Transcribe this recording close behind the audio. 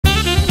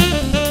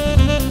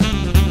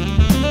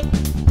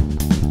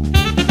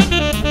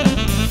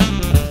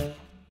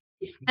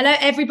Hello,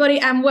 everybody,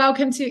 and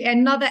welcome to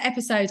another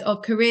episode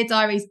of Career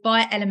Diaries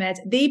by Elemed,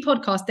 the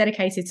podcast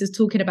dedicated to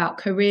talking about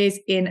careers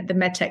in the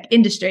medtech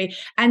industry.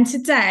 And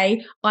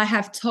today I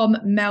have Tom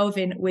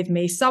Melvin with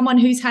me, someone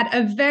who's had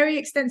a very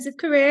extensive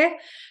career,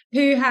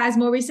 who has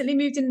more recently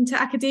moved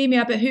into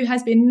academia, but who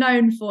has been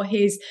known for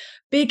his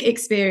big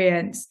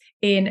experience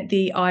in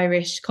the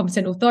Irish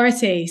Competent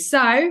Authority.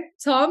 So,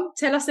 Tom,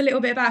 tell us a little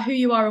bit about who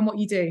you are and what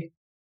you do.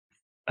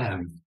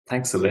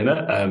 Thanks,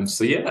 Elena.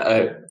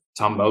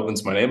 Tom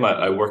Melvin's my name.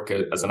 I work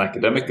as an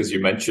academic, as you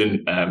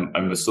mentioned. I'm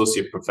an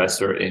associate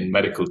professor in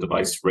medical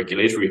device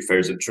regulatory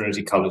affairs at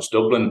Trinity College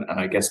Dublin. And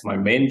I guess my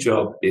main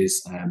job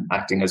is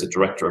acting as a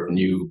director of a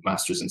new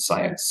master's in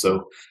science.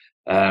 So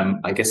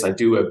I guess I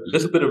do a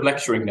little bit of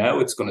lecturing now.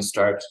 It's going to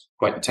start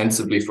quite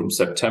intensively from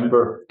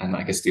September. And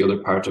I guess the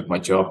other part of my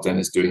job then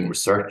is doing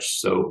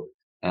research. So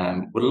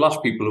with a lot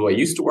of people who I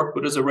used to work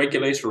with as a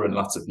regulator and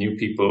lots of new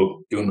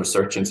people doing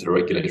research into the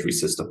regulatory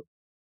system.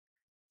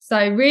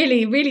 So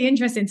really, really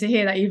interesting to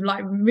hear that you've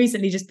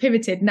recently just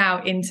pivoted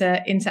now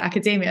into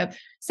academia.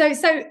 So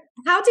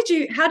how did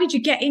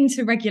you get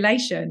into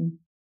regulation?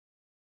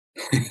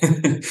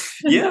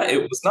 Yeah,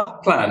 it was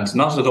not planned,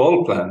 not at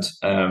all planned.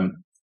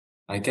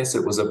 I guess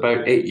it was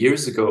about 8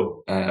 years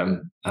ago,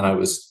 and I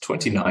was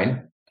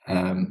 29.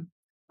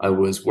 I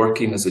was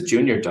working as a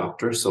junior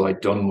doctor, so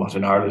I'd done what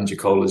in Ireland you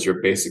call as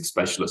your basic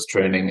specialist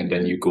training, and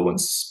then you go and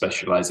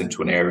specialize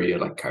into an area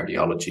like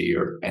cardiology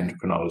or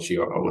endocrinology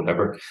or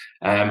whatever.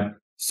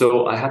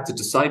 So I had to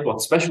decide what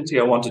specialty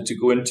I wanted to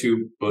go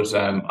into, but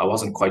I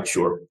wasn't quite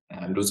sure.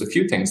 There was a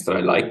few things that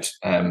I liked,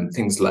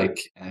 things like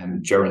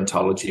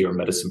gerontology or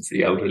medicine for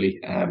the elderly.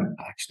 I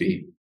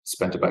actually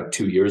spent about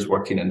 2 years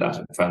working in that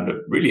and found it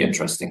really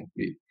interesting.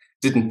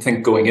 Didn't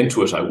think going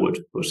into it I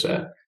would, but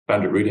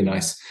found it really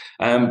nice.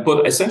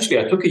 But essentially,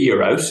 I took a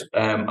year out.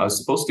 I was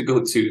supposed to go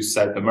to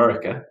South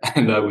America,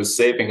 and I was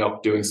saving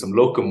up doing some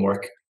locum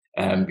work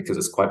because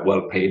it's quite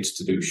well paid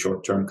to do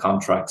short-term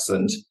contracts.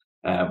 And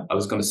I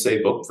was going to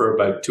save up for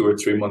about 2 or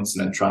 3 months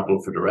and then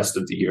travel for the rest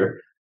of the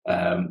year.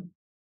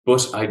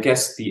 But I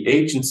guess the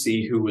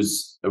agency who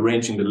was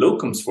arranging the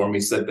locums for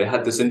me said they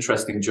had this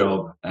interesting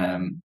job,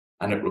 and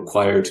it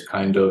required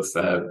kind of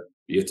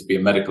you had to be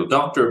a medical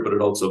doctor, but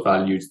it also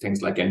valued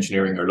things like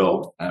engineering or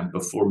law.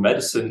 Before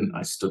medicine,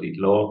 I studied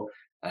law.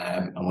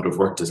 I would have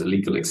worked as a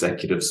legal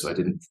executive, so I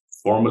didn't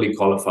formally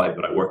qualify,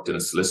 but I worked in a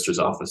solicitor's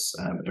office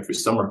every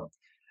summer.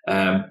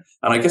 And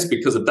I guess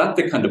because of that,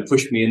 they kind of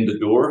pushed me in the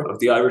door of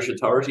the Irish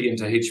authority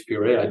into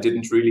HPRA. I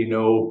didn't really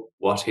know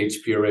what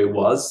HPRA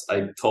was.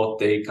 I thought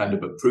they kind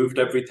of approved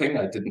everything.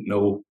 I didn't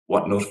know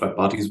what notified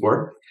bodies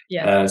were.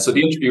 Yeah. So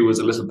the interview was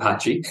a little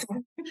patchy.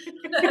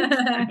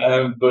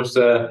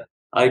 But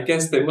I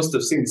guess they must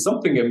have seen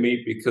something in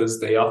me because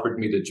they offered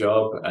me the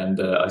job, and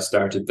I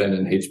started then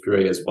in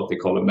HPRA as what they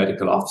call a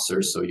medical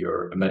officer. So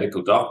you're a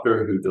medical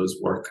doctor who does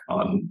work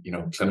on,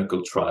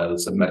 clinical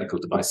trials and medical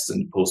devices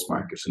in the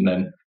post-market. And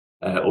then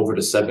over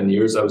the 7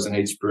 years I was in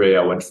HPRA,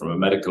 I went from a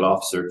medical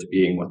officer to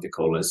being what they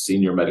call a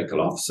senior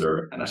medical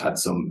officer, and it had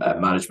some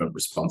management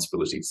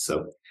responsibilities.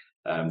 So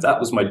that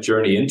was my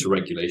journey into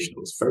regulation. It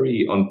was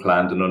very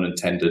unplanned and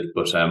unintended.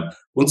 But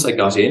once I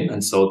got in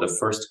and saw the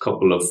first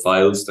couple of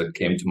files that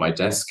came to my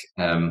desk,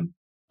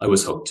 I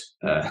was hooked.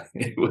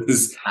 It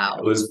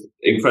was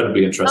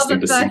incredibly interesting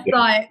to see.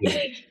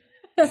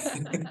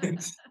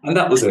 And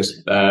that was it.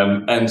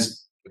 And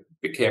it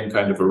became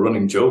kind of a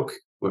running joke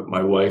with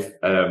my wife.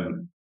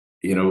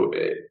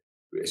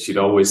 She'd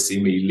always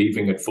see me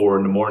leaving at 4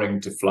 a.m.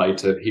 to fly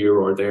to here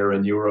or there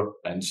in Europe.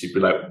 And she'd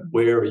be like,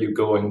 "Where are you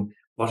going?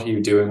 What are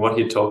you doing? What are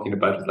you talking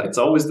about?" It's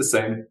always the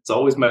same. It's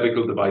always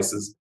medical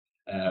devices.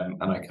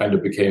 And I kind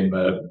of became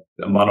a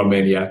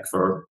monomaniac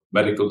for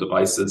medical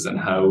devices and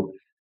how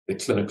the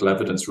clinical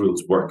evidence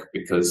rules work,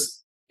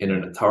 because in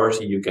an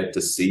authority, you get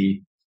to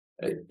see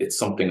it's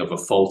something of a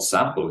false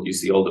sample. You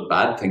see all the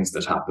bad things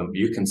that happen. But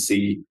you can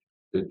see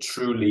the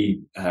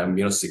truly,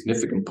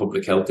 significant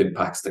public health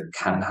impacts that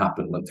can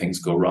happen when things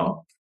go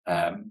wrong.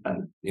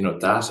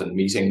 That and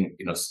meeting,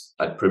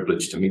 I had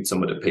privilege to meet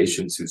some of the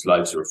patients whose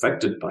lives are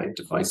affected by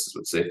devices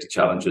with safety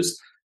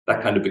challenges.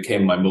 That kind of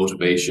became my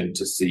motivation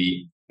to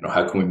see,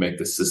 how can we make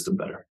this system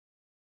better?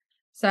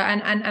 So,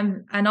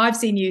 and I've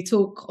seen you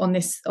talk on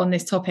this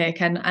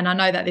topic, and I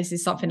know that this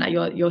is something that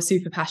you're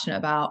super passionate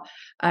about.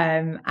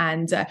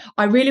 And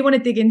I really want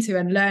to dig into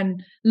and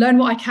learn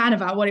what I can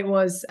about what it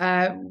was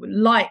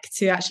like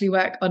to actually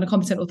work on a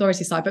competent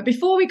authority side. But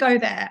before we go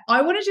there,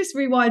 I want to just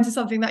rewind to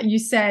something that you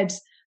said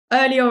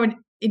earlier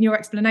in your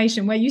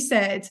explanation, where you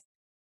said,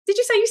 did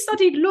you say you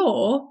studied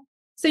law?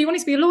 So you wanted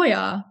to be a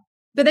lawyer,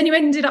 but then you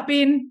ended up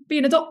being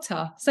a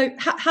doctor. So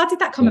how did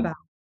that come about?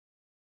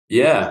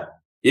 Yeah.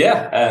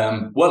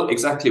 Well,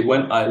 exactly.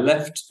 When I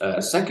left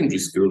secondary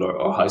school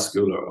or high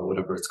school or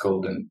whatever it's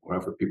called, and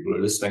wherever people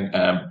are listening,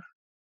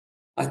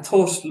 I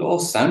thought law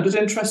sounded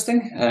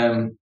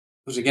interesting.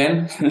 But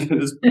again,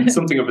 there's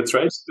something of a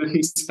threat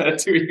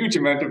to a huge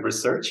amount of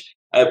research.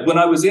 When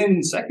I was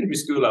in secondary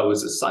school, I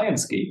was a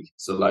science geek.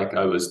 So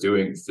I was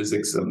doing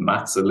physics and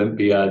maths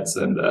Olympiads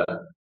and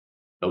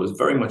I was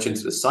very much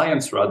into the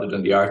science rather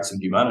than the arts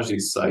and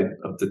humanities side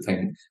of the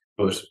thing.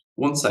 But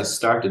once I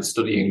started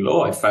studying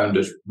law, I found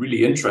it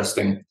really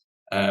interesting.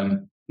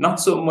 Not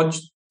so much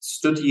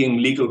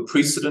studying legal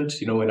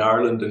precedent. In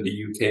Ireland and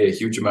the UK, a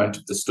huge amount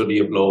of the study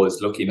of law is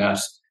looking at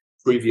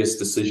previous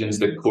decisions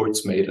that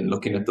courts made and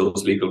looking at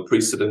those legal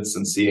precedents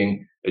and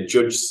seeing a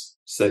judge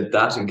said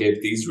that and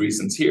gave these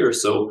reasons here.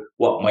 So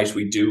what might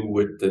we do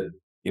with the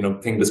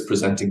thing that's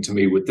presenting to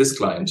me with this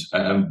client?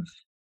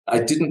 I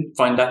didn't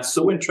find that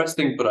so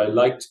interesting, but I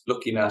liked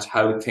looking at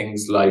how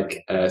things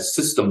like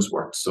systems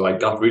worked. So I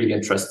got really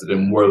interested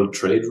in world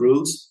trade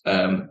rules,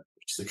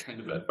 which is a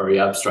kind of a very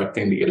abstract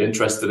thing to get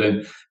interested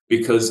in,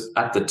 because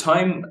at the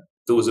time,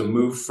 there was a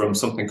move from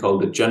something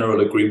called the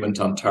General Agreement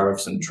on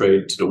Tariffs and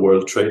Trade to the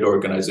World Trade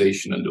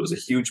Organization. And there was a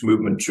huge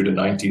movement through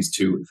the 90s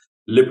to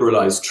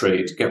liberalize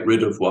trade, get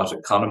rid of what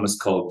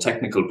economists call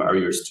technical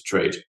barriers to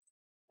trade.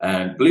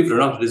 And believe it or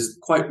not, it is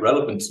quite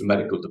relevant to the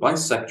medical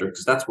device sector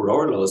because that's where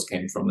our laws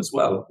came from as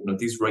well.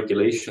 These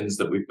regulations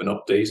that we've been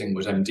updating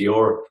with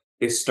MDR,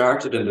 they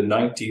started in the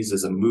 90s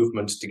as a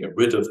movement to get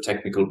rid of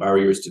technical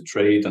barriers to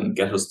trade and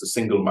get us the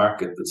single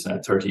market that's now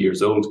 30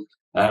 years old.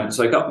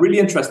 So I got really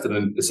interested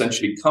in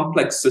essentially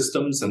complex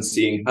systems and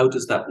seeing how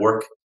does that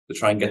work to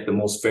try and get the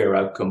most fair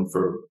outcome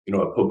for,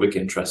 a public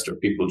interest or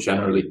people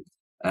generally.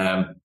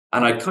 And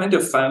I kind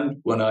of found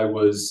when I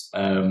was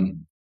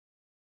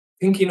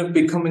thinking of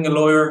becoming a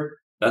lawyer,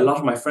 a lot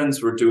of my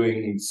friends were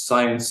doing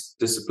science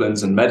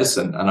disciplines and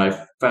medicine, and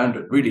I found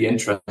it really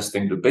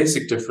interesting. The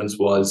basic difference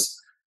was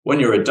when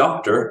you're a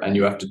doctor and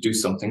you have to do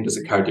something, there's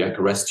a cardiac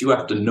arrest, you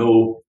have to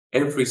know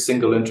every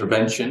single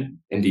intervention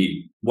in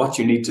what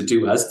you need to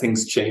do as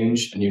things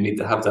change, and you need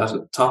to have that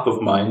at top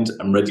of mind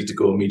and ready to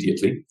go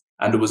immediately.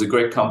 And it was a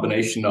great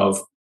combination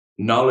of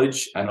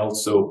knowledge and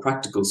also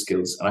practical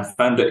skills. And I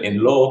found that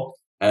in law,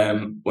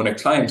 when a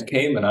client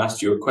came and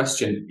asked you a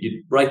question,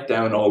 you'd write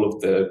down all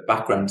of the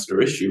background to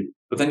their issue,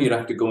 but then you'd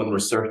have to go and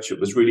research. It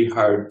was really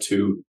hard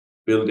to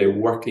build a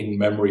working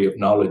memory of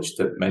knowledge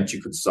that meant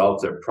you could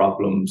solve their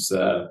problems,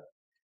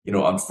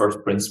 on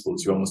first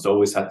principles. You almost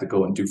always had to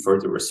go and do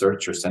further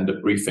research or send a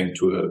briefing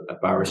to a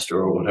barrister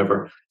or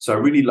whatever. So I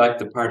really liked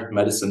the part of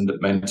medicine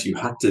that meant you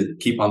had to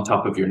keep on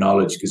top of your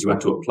knowledge because you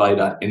had to apply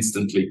that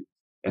instantly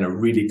in a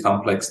really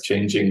complex,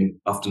 changing,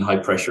 often high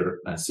pressure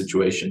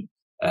situation.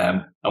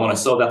 And when I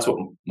saw that's what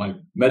my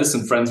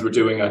medicine friends were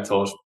doing, I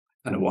thought,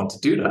 I kind of want to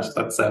do that.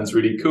 That sounds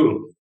really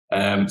cool.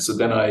 So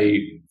then I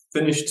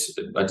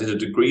did a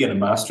degree and a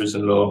master's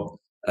in law.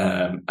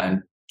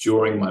 And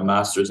during my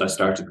master's, I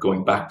started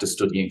going back to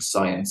studying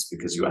science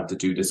because you had to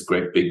do this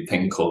great big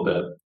thing called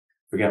I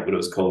forget what it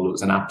was called. It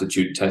was an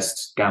aptitude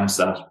test,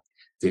 GAMSAT,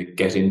 to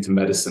get into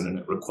medicine. And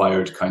it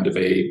required kind of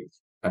a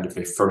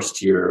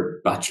first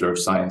year Bachelor of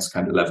Science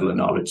kind of level of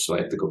knowledge. So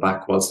I had to go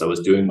back whilst I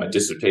was doing my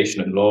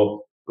dissertation in law,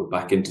 go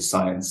back into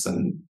science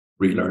and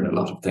relearn a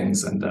lot of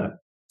things and to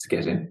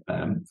get in.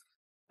 And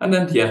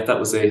then, that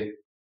was a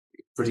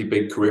pretty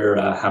big career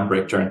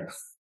handbrake turn.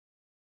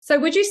 So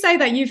would you say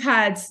that you've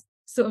had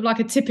sort of like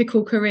a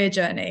typical career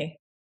journey?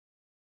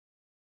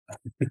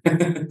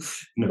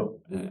 No,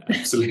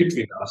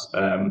 absolutely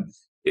not.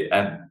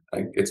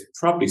 It's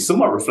probably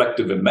somewhat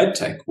reflective in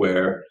medtech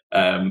where,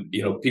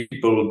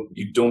 people,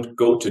 you don't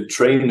go to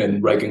train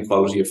in reg and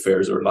quality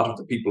affairs, or a lot of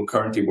the people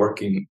currently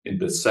working in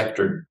the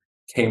sector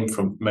came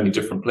from many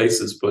different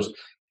places. But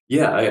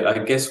I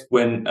guess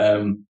when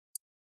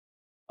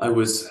I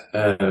was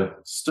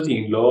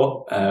studying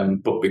law,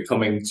 but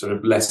becoming sort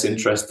of less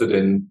interested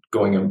in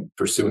going and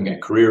pursuing a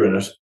career in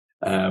it,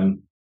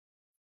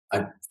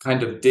 I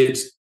kind of did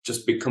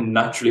just become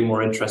naturally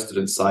more interested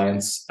in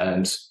science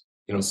and,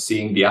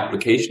 seeing the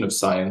application of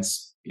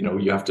science.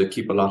 You have to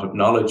keep a lot of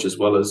knowledge as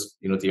well as,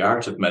 the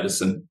art of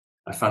medicine.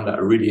 I found that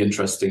a really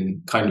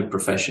interesting kind of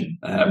profession.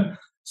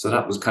 So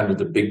that was kind of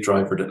the big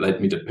driver that led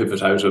me to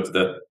pivot out of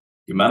the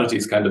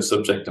humanities kind of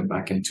subject and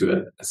back into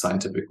a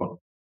scientific one.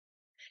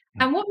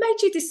 And what made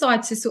you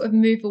decide to sort of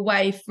move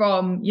away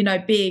from,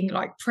 being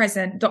like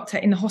present doctor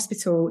in the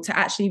hospital to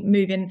actually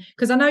moving?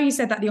 Because I know you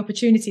said that the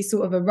opportunity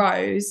sort of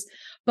arose,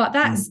 but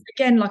that's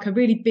again like a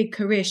really big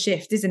career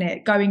shift, isn't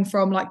it? Going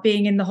from like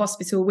being in the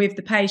hospital with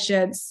the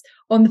patients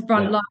on the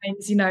front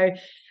lines,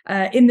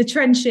 in the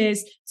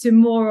trenches, to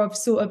more of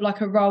sort of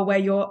like a role where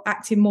you're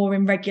acting more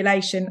in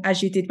regulation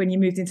as you did when you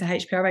moved into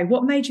HPRA.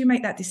 What made you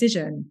make that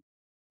decision?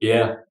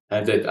 Yeah, I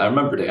did. I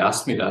remember they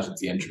asked me that at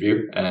the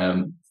interview.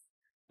 And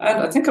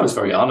I think I was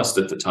very honest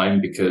at the time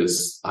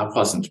because I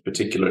wasn't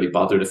particularly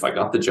bothered if I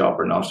got the job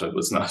or not. I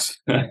was not,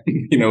 I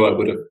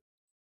would have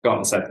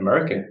gone to South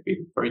America. It'd be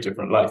a very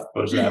different life.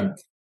 But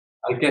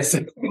I guess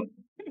it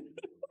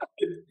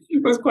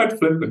was quite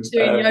flippant.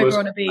 Doing yoga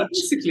on a beach.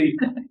 Basically,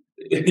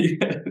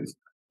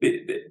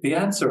 the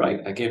answer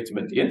I gave them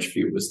at the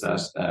interview was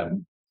that,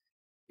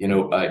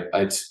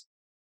 I'd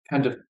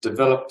kind of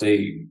developed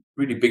a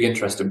really big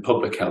interest in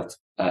public health.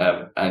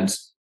 And,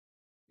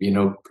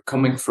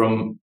 coming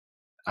from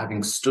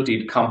having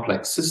studied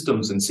complex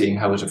systems and seeing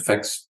how it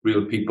affects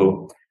real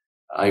people,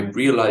 I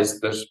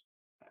realized that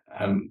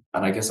And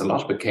I guess a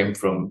lot of it came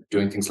from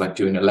doing things like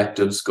doing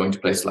electives, going to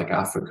places like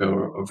Africa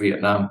or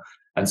Vietnam,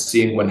 and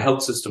seeing when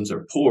health systems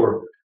are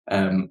poor,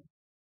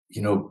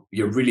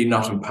 you're really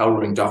not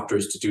empowering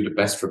doctors to do the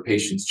best for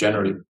patients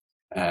generally.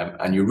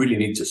 And you really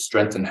need to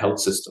strengthen health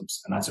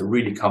systems. And that's a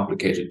really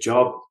complicated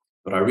job.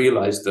 But I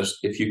realized that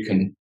if you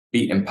can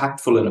be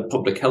impactful in a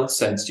public health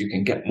sense, you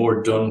can get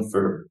more done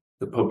for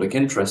the public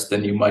interest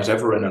than you might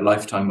ever in a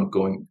lifetime of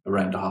going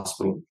around a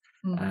hospital.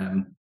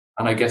 And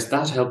I guess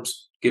that helped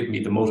give me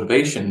the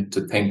motivation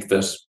to think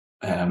that,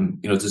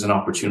 there's an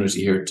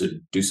opportunity here to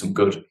do some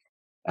good.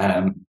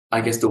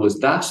 I guess there was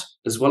that,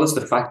 as well as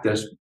the fact that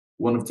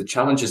one of the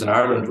challenges in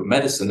Ireland with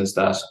medicine is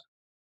that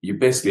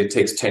it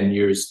takes 10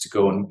 years to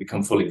go and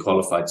become fully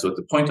qualified. So at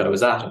the point I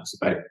was about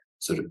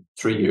sort of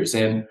 3 years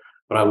in,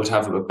 but I would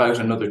have about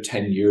another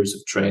 10 years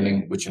of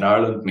training, which in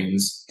Ireland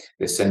means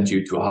they send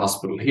you to a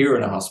hospital here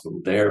and a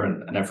hospital there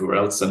and everywhere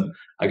else. And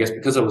I guess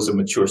because I was a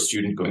mature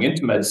student going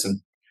into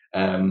medicine,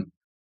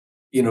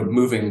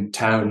 moving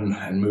town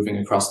and moving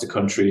across the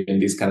country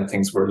and these kind of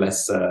things were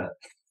less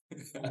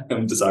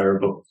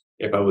desirable.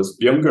 If I was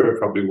younger, it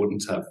probably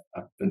wouldn't have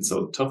been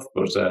so tough,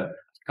 but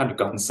kind of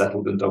gotten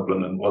settled in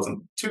Dublin and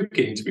wasn't too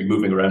keen to be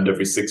moving around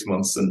every 6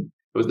 months. And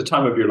it was the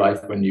time of your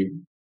life when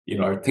you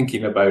are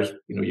thinking about,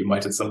 you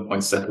might at some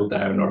point settle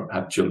down or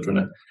have children.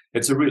 And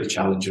it's a real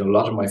challenge. A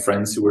lot of my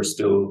friends who are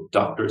still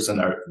doctors and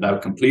are now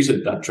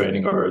completed that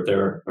training or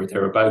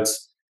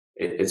thereabouts,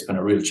 it's been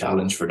a real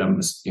challenge for them,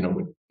 with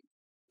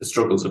the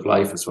struggles of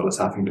life, as well as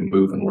having to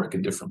move and work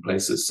in different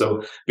places.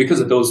 So because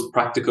of those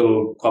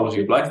practical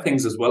quality of life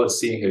things, as well as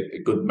seeing a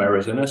good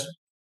merit in it.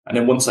 And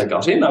then once I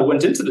got in, I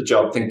went into the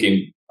job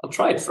thinking, I'll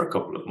try it for a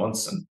couple of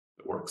months, and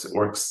it works.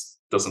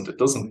 It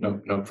doesn't,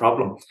 no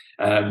problem.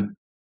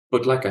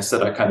 But like I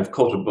said, I kind of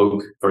caught a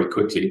bug very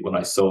quickly when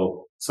I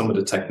saw some of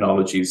the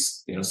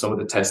technologies, some of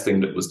the testing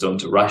that was done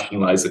to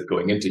rationalize it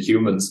going into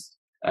humans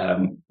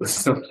was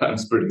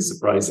sometimes pretty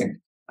surprising.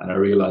 And I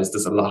realized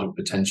there's a lot of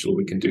potential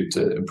we can do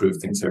to improve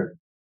things here.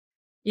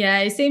 Yeah,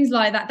 it seems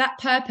like that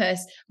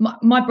purpose.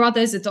 My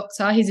brother's a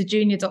doctor. He's a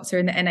junior doctor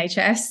in the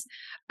NHS.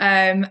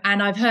 And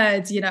I've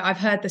heard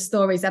the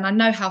stories, and I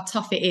know how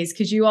tough it is,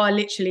 because you are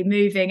literally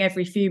moving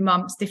every few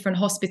months, different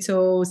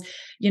hospitals.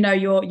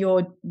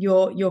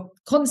 You're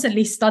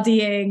constantly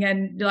studying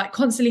and like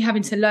constantly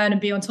having to learn and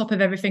be on top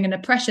of everything, and the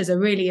pressures are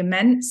really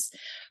immense.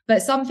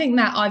 But something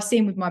that I've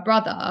seen with my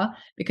brother,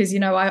 because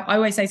I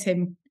always say to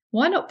him,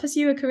 why not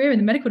pursue a career in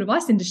the medical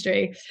device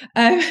industry?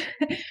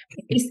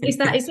 It's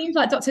that it seems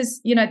like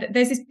doctors,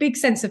 there's this big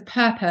sense of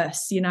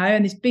purpose,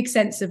 and this big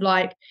sense of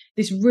like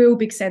this real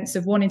big sense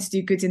of wanting to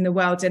do good in the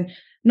world. And I'm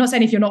not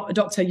saying if you're not a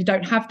doctor, you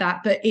don't have that,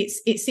 but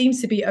it seems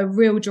to be a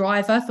real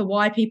driver for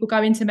why people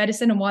go into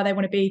medicine and why they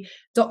want to be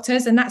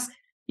doctors. And that's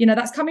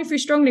coming through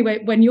strongly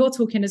when you're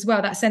talking as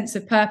well, that sense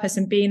of purpose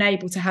and being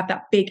able to have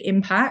that big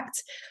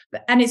impact.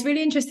 And it's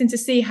really interesting to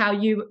see how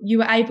you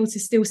were able to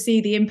still see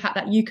the impact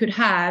that you could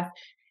have,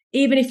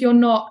 even if you're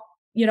not,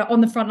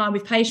 on the front line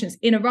with patients.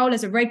 In a role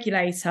as a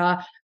regulator,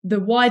 the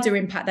wider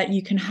impact that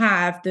you can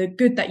have, the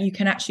good that you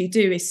can actually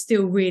do, is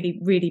still really,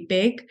 really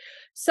big.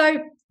 So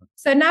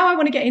now I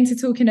want to get into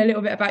talking a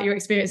little bit about your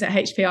experience at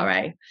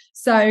HPRA.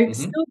 So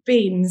spill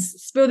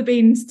the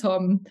beans,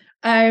 Tom.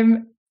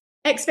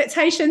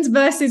 Expectations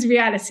versus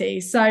reality.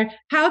 So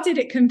how did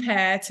it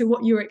compare to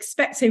what you were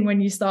expecting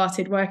when you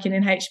started working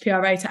in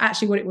HPRA to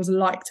actually what it was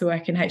like to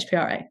work in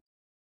HPRA?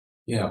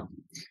 Yeah,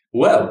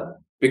 well,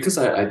 because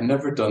I'd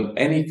never done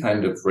any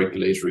kind of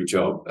regulatory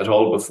job at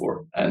all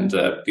before. And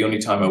the only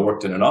time I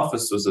worked in an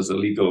office was as a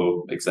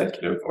legal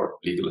executive or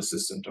legal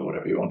assistant or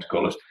whatever you want to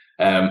call it.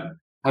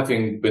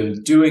 Having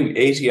been doing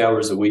 80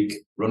 hours a week,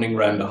 running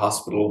around a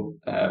hospital,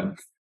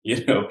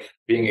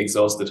 being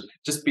exhausted,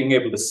 just being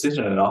able to sit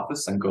in an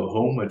office and go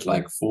home at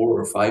like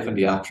 4 or 5 in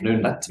the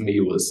afternoon, that to me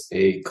was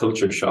a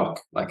culture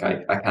shock. Like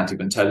I can't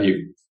even tell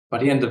you. By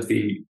the end of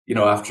the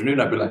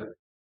afternoon, I'd be like,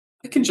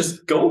 I can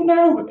just go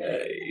now.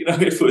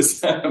 It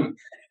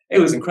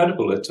was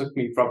incredible. It took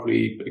me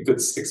probably a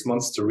good 6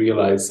 months to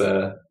realize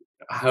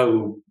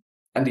how,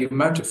 and the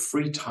amount of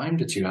free time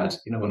that you had.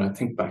 When I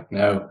think back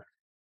now,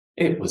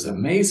 it was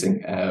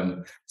amazing.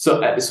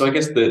 So I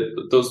guess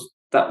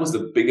that was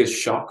the biggest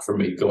shock for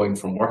me, going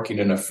from working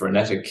in a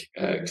frenetic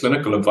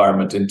clinical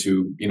environment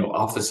into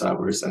office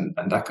hours and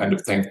that kind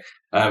of thing.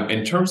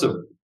 In terms of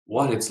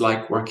what it's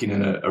like working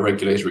in a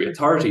regulatory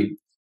authority.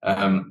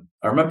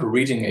 I remember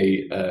reading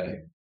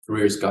a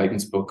careers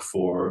guidance book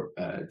for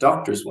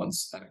doctors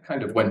once, and it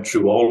kind of went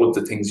through all of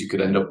the things you could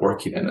end up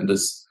working in. And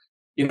there's,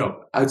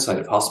 outside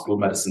of hospital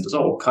medicine, there's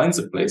all kinds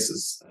of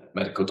places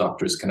medical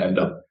doctors can end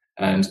up.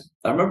 And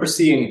I remember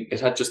seeing it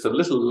had just a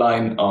little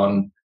line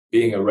on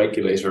being a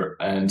regulator,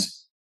 and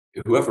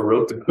whoever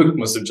wrote the book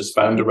must have just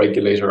found a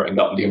regulator and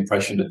gotten the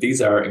impression that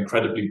these are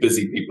incredibly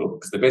busy people,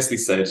 because they basically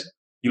said,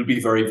 you'll be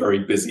very, very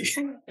busy.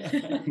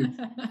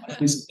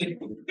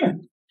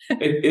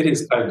 It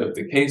is kind of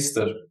the case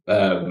that,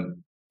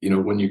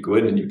 when you go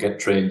in and you get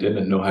trained in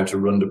and know how to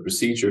run the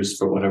procedures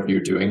for whatever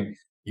you're doing,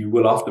 you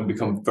will often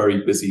become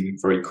very busy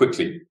very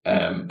quickly.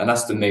 And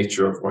that's the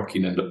nature of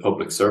working in the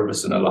public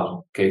service in a lot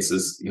of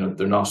cases. You know,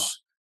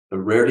 they're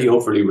rarely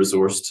overly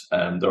resourced,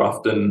 and they're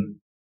often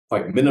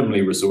quite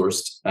minimally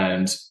resourced,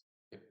 and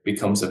it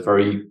becomes a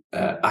very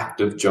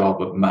active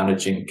job of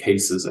managing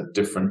cases at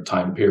different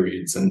time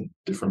periods and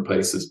different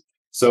places.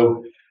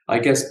 So I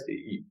guess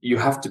you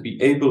have to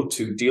be able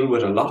to deal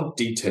with a lot of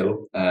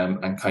detail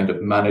and kind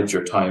of manage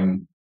your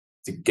time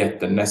to get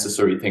the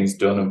necessary things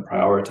done and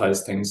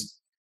prioritize things.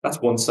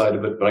 That's one side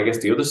of it. But I guess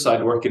the other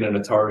side, working in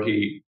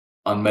authority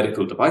on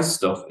medical device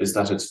stuff, is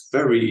that it's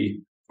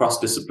very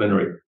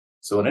cross-disciplinary.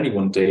 So on any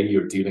one day,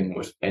 you're dealing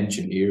with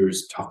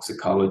engineers,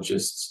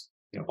 toxicologists,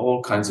 you know,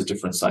 all kinds of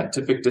different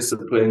scientific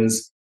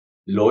disciplines,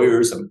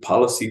 lawyers and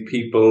policy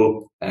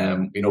people,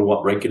 you know,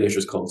 what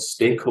regulators call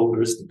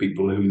stakeholders, the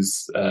people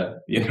whose,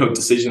 you know,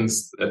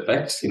 decisions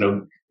affect, you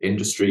know,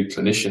 industry,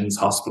 clinicians,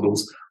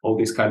 hospitals, all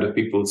these kind of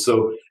people.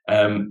 So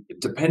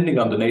depending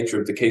on the nature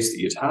of the case that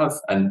you'd have,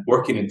 and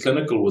working in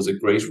clinical was a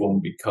great one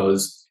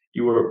because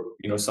you were,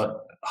 you know,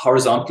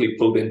 horizontally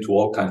pulled into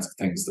all kinds of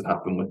things that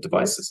happen with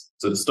devices.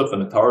 So the stuff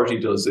an authority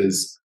does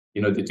is,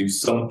 you know, they do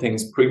some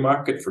things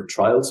pre-market for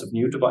trials of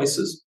new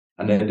devices,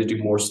 and then they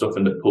do more stuff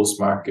in the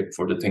post-market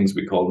for the things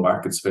we call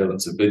market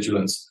surveillance and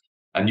vigilance.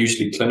 And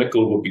usually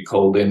clinical would be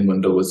called in when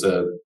there was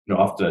a, you know,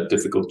 often a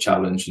difficult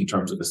challenge in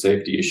terms of a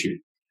safety issue.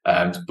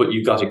 But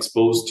you got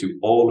exposed to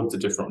all of the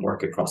different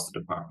work across the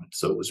department.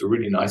 So it was a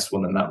really nice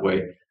one in that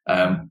way.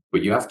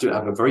 But you have to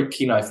have a very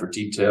keen eye for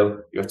detail.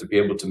 You have to be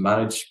able to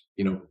manage,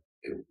 you know,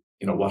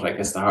 what I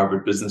guess the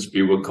Harvard Business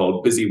Review would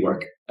call busy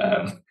work.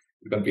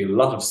 There's going to be a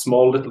lot of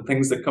small little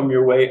things that come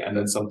your way, and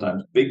then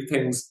sometimes big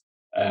things.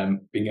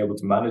 Being able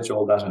to manage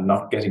all that and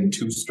not getting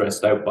too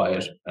stressed out by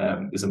it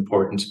is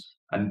important.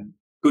 And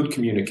good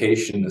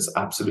communication is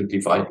absolutely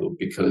vital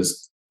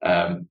because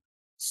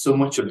so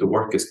much of the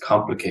work is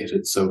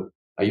complicated. So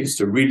I used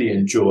to really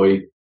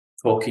enjoy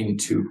talking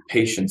to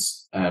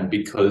patients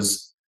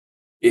because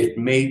it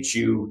made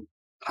you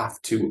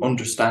have to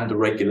understand the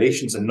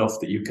regulations enough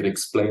that you could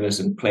explain it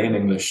in plain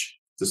English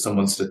to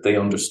someone so that they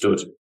understood.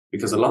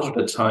 Because a lot of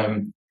the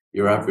time,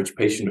 your average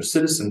patient or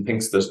citizen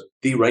thinks that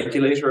the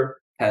regulator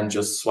can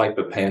just swipe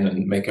a pen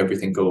and make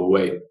everything go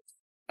away.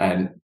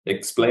 And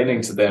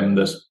explaining to them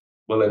that,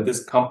 well, in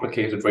this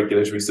complicated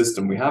regulatory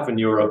system we have in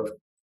Europe,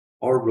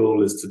 our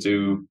role is to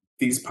do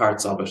these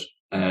parts of it.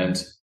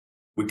 And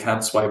we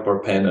can't swipe our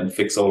pen and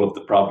fix all of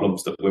the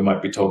problems that we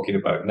might be talking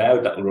about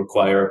now that will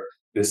require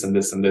this and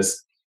this and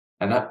this.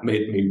 And that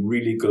made me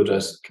really good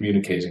at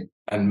communicating.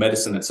 And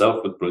medicine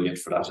itself was brilliant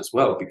for that as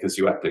well, because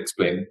you have to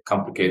explain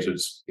complicated,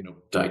 you know,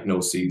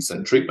 diagnoses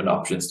and treatment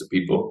options to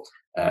people.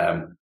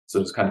 So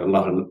there's kind of a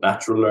lot of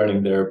natural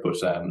learning there, but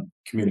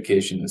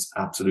communication is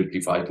absolutely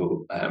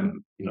vital,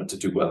 you know, to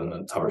do well on the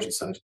authority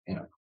side. You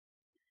know.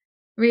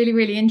 Really,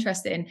 really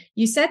interesting.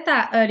 You said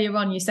that earlier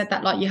on. You said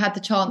that like you had the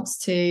chance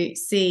to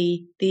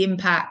see the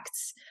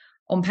impacts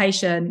on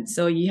patients,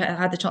 or you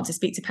had the chance to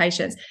speak to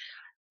patients.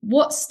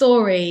 What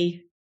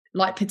story,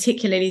 like,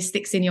 particularly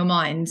sticks in your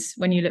mind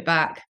when you look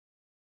back?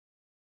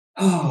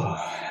 Oh,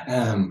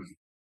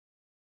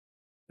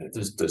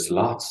 there's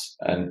lots,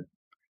 and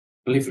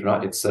believe it or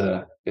not,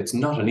 it's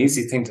not an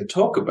easy thing to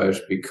talk about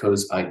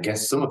because I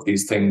guess some of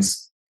these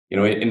things, you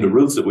know, in the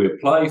rules that we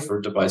apply for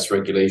device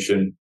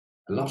regulation,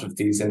 a lot of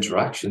these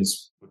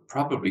interactions would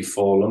probably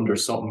fall under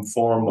some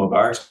form of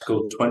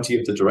Article 20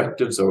 of the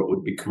directives, or it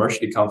would be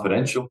commercially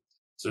confidential.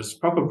 So there's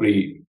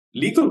probably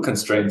legal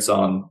constraints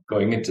on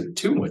going into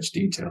too much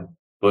detail.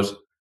 But,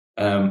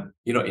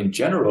 you know, in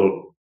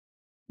general,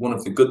 one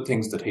of the good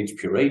things that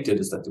HPRA did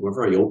is that they were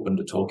very open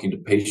to talking to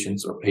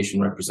patients or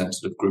patient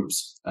representative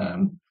groups.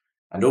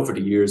 And over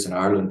the years in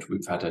Ireland,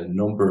 we've had a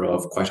number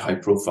of quite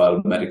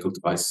high-profile medical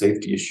device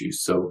safety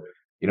issues. So,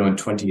 you know, in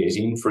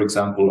 2018, for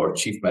example, our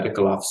chief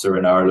medical officer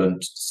in Ireland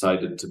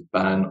decided to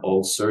ban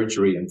all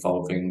surgery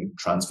involving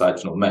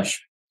transvaginal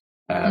mesh.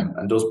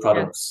 And those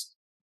products,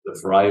 the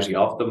variety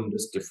of them,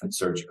 there's different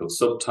surgical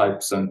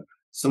subtypes, and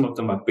some of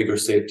them have bigger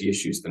safety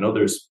issues than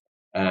others.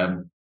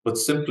 But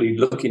simply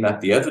looking at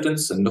the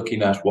evidence and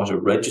looking at what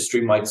a registry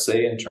might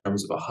say in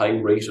terms of a high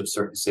rate of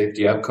certain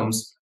safety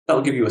outcomes,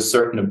 that'll give you a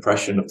certain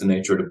impression of the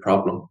nature of the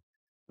problem.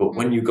 But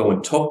when you go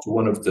and talk to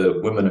one of the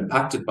women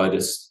impacted by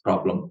this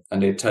problem,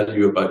 and they tell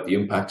you about the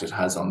impact it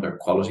has on their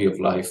quality of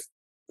life,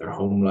 their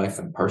home life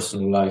and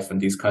personal life,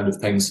 and these kind of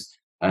things,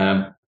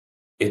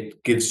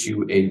 it gives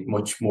you a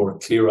much more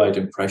clear-eyed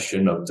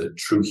impression of the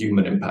true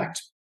human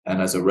impact.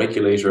 And as a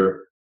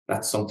regulator,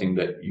 that's something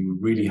that you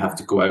really have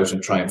to go out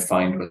and try and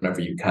find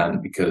whenever you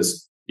can,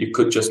 because you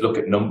could just look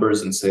at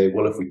numbers and say,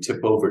 well, if we tip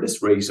over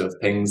this rate of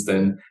things,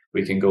 then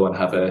we can go and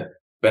have a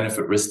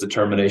benefit risk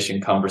determination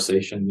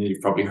conversation.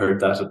 You've probably heard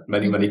that at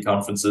many, many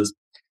conferences.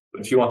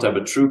 But if you want to have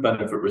a true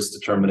benefit risk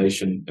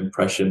determination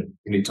impression,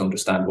 you need to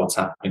understand what's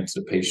happening to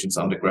the patients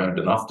on the ground.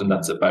 And often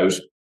that's about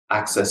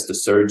access to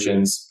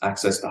surgeons,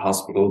 access to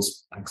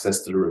hospitals,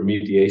 access to the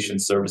remediation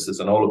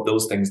services, and all of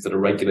those things that a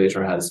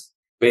regulator has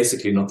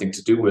basically nothing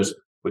to do with.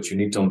 But you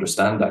need to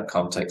understand that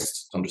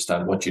context to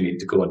understand what you need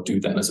to go and do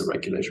then as a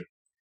regulator.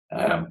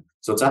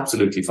 So it's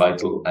absolutely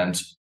vital.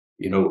 And,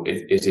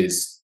 it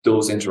is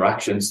those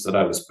interactions that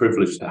I was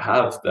privileged to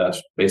have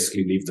that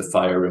basically leave the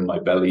fire in my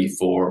belly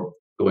for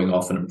going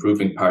off and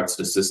improving parts of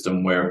the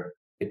system where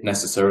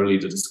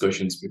the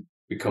discussions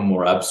become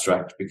more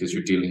abstract because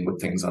you're dealing with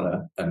things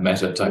on a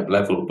meta type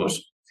level. But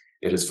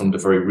it is from the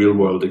very real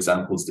world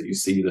examples that you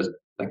see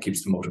that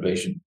keeps the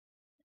motivation.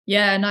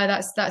 Yeah, no,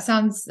 that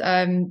sounds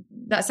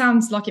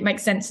like it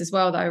makes sense as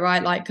well, though,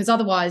 right? Like, because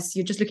otherwise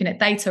you're just looking at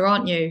data,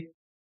 aren't you?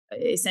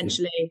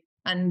 Essentially, yeah.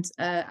 And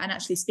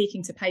actually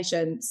speaking to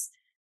patients,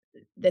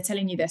 they're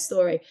telling you their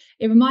story.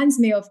 It reminds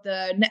me of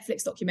the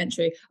Netflix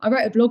documentary. I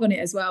wrote a blog on it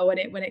as well when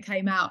it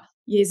came out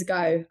years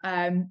ago.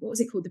 What was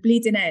it called? The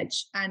Bleeding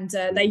Edge. And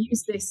they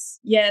used this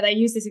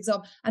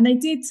example, and they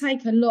did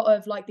take a lot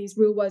of like these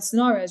real world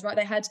scenarios, right?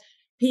 They had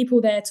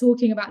people there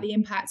talking about the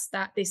impacts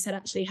that this had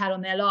actually had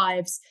on their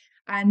lives.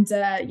 And,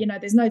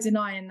 there's no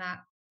denying that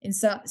in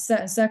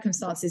certain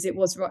circumstances, it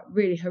was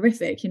really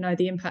horrific,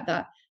 the impact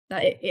that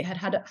it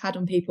had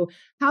on people.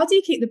 How do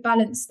you keep the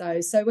balance,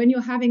 though? So when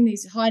you're having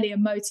these highly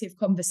emotive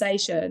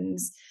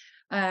conversations,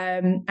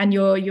 and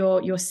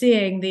you're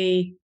seeing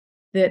the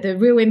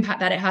real impact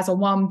that it has on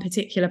one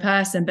particular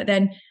person, but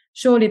then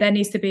surely there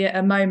needs to be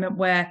a moment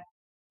where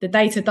the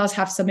data does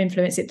have some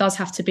influence. It does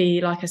have to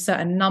be like a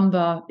certain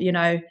number,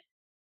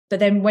 but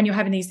then when you're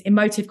having these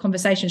emotive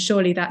conversations,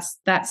 surely that's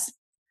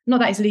not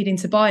that it's leading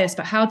to bias,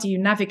 but how do you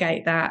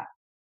navigate that?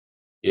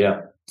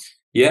 Yeah.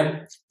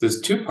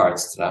 There's two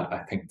parts to that,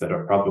 I think, that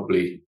are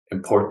probably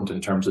important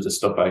in terms of the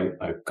stuff I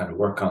kind of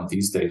work on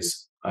these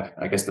days.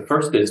 I guess the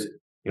first is,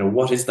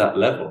 what is that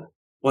level?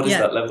 What is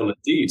that level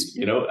indeed?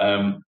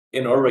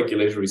 In our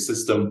regulatory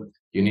system,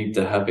 you need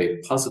to have a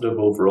positive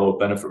overall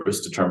benefit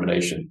risk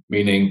determination,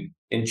 meaning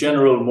in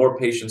general, more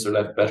patients are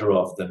left better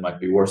off than might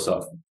be worse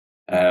off.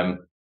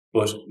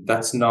 But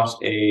that's not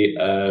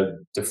a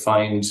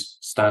defined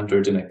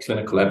standard in a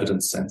clinical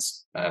evidence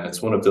sense. And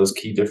it's one of those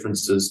key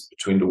differences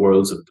between the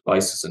worlds of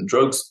devices and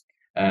drugs.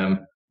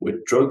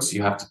 With drugs,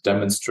 you have to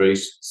demonstrate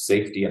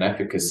safety and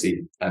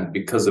efficacy. And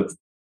because of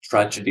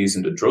tragedies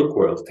in the drug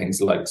world, things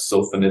like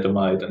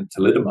sulfonidamide and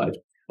thalidomide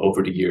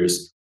over the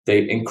years,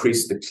 they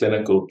increase the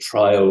clinical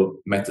trial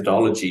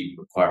methodology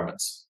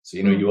requirements. So,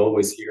 you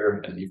always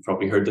hear, and you've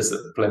probably heard this at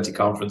plenty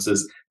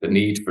conferences, the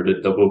need for the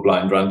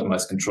double-blind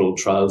randomized controlled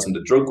trials in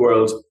the drug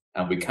world.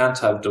 And we can't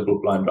have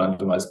double-blind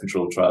randomized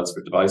controlled trials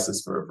for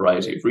devices for a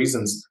variety of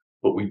reasons.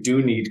 But we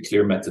do need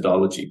clear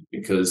methodology,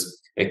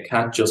 because it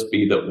can't just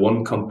be that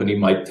one company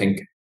might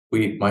think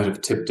we might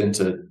have tipped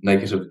into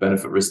negative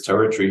benefit risk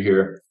territory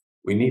here.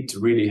 We need to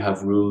really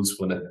have rules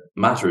when it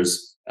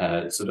matters,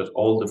 so that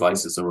all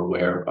devices are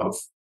aware of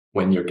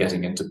when you're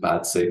getting into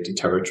bad safety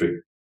territory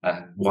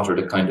and what are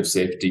the kind of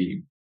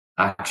safety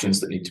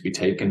actions that need to be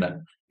taken.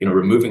 And,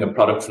 removing a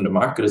product from the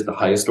market is the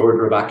highest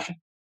order of action.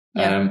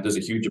 Yeah. There's a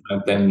huge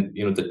amount then,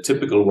 the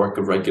typical work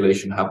of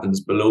regulation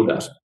happens below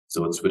that.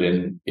 So it's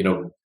within,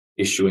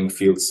 issuing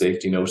field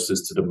safety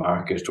notices to the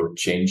market, or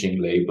changing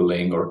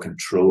labeling, or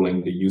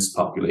controlling the use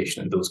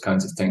population and those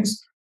kinds of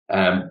things.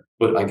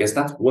 But I guess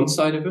that's one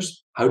side of it.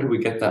 How do we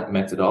get that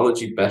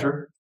methodology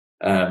better?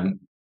 And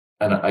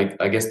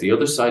I guess the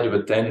other side of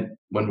it then,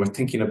 when we're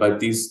thinking about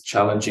these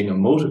challenging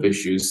emotive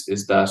issues,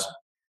 is that,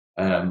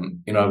 I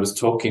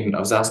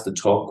was asked to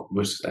talk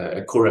with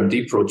a Core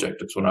MD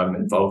project. It's one I'm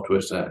involved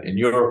with in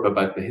Europe,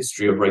 about the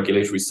history of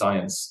regulatory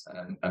science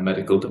and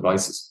medical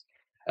devices.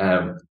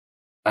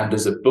 And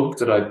there's a book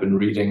that I've been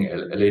reading,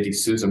 a lady,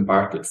 Susan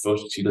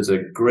Bartlett-Foote. She does a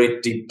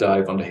great deep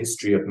dive on the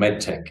history of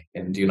medtech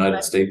in the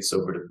United States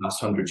over the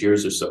past 100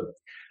 years or so.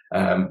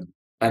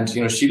 And,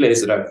 she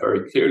lays it out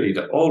very clearly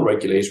that all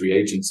regulatory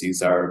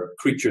agencies are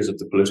creatures of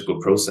the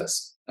political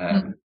process.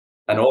 And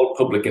all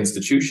public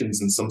institutions,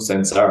 in some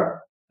sense,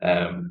 are.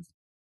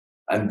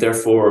 And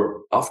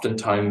therefore,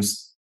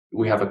 oftentimes,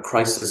 we have a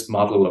crisis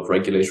model of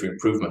regulatory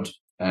improvement.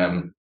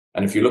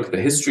 And if you look at the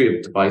history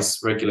of device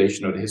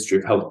regulation, or the history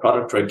of health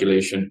product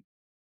regulation,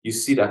 you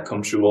see that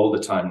come through all the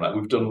time. Like,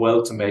 we've done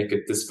well to make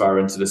it this far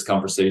into this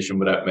conversation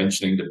without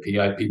mentioning the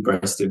PIP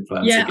breast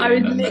implants. Yeah, I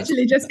was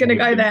literally just going to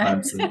go there.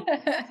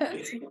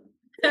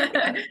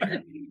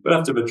 We'll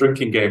have to have a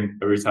drinking game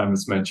every time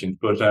it's mentioned.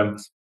 But,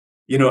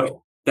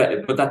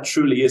 that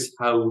truly is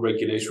how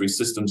regulatory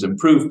systems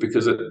improve,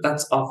 because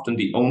that's often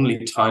the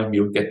only time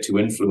you'll get to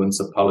influence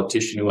a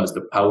politician who has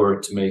the power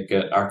to make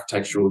an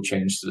architectural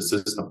change to the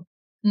system.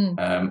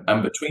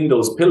 And between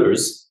those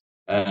pillars,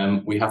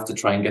 we have to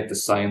try and get the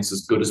science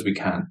as good as we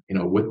can,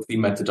 with the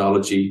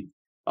methodology.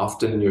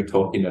 Often you're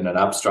talking in an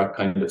abstract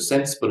kind of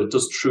sense, but it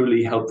does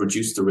truly help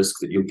reduce the risk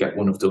that you'll get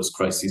one of those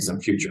crises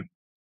in future.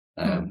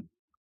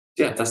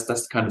 That's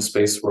the kind of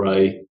space where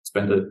I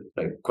spend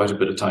quite a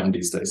bit of time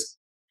these days.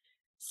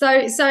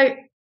 So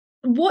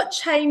what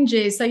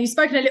changes? So you've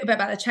spoken a little bit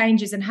about the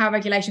changes and how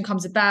regulation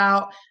comes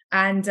about,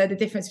 and the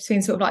difference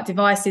between sort of like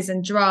devices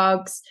and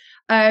drugs.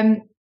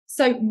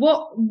 So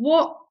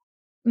what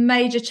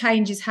major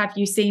changes have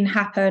you seen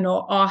happen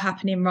or are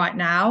happening right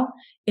now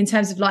in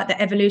terms of like the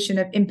evolution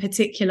of, in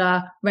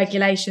particular,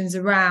 regulations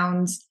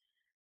around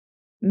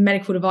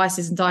medical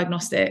devices and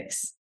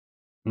diagnostics?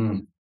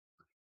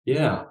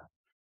 Yeah.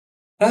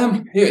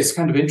 Yeah, it's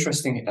kind of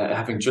interesting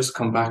having just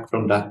come back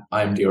from that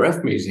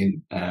IMDRF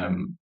meeting,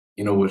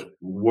 with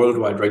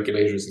worldwide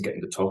regulators and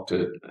getting to talk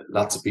to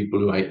lots of people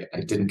who I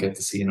didn't get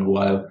to see in a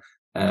while.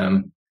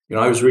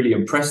 I was really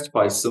impressed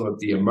by some of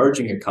the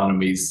emerging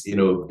economies.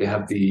 They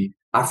have the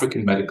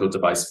African Medical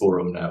Device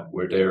Forum now,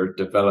 where they're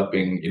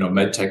developing,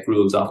 medtech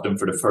rules often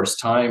for the first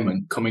time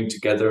and coming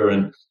together.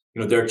 And,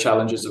 their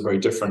challenges are very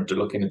different. They're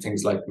looking at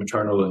things like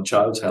maternal and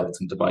child health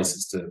and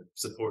devices to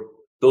support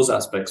those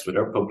aspects with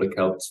our public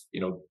health,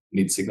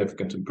 need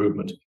significant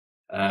improvement.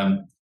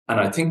 And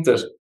I think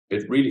that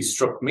it really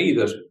struck me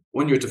that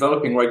when you're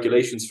developing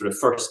regulations for the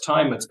first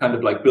time, it's kind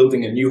of like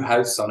building a new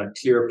house on a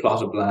clear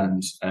plot of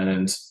land,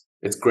 and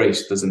it's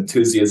great. There's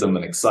enthusiasm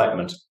and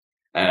excitement.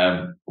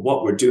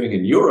 What we're doing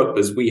in Europe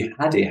is we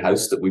had a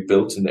house that we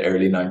built in the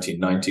early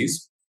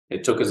 1990s.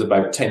 It took us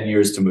about 10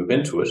 years to move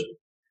into it.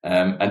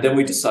 And then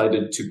we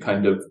decided to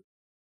kind of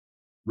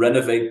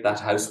renovate that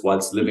house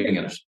whilst living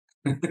in it.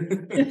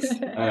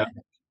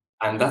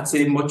 And that's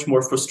a much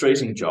more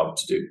frustrating job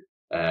to do.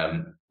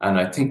 And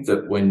I think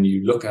that when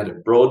you look at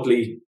it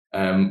broadly,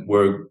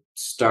 we're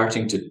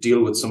starting to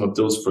deal with some of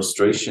those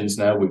frustrations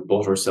now. We've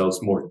bought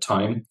ourselves more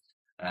time.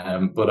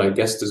 But I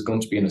guess there's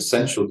going to be an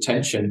essential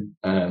tension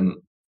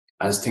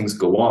as things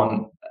go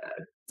on.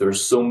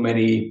 There's so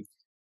many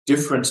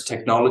different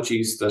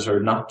technologies that are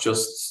not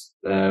just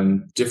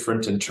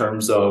different in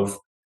terms of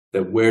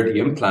where the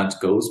implant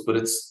goes, but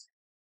it's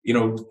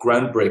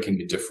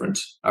groundbreakingly different.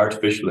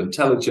 Artificial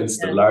intelligence,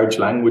 the large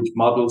language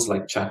models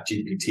like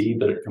ChatGPT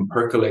that can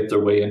percolate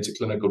their way into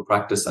clinical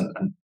practice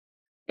and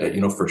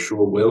for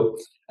sure will.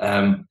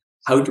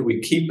 How do we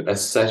keep a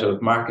set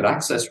of market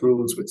access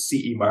rules with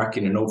CE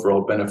marking and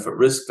overall benefit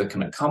risk that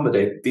can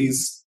accommodate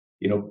these,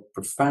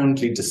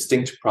 profoundly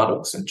distinct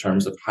products in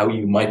terms of how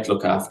you might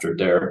look after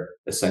their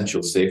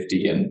essential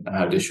safety and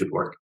how they should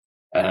work?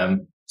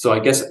 So I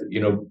guess,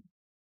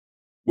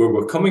 where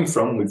we're coming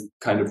from, we've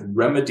kind of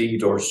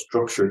remedied our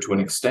structure to an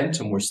extent,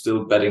 and we're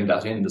still bedding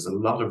that in. There's a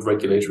lot of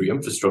regulatory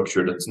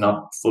infrastructure that's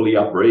not fully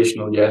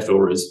operational yet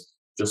or is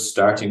just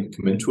starting to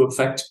come into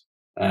effect.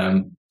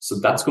 So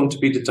that's going to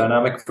be the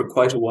dynamic for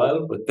quite a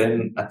while. But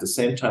then at the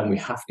same time, we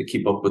have to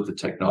keep up with the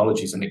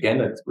technologies. And again,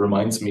 it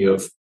reminds me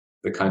of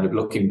the kind of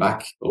looking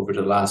back over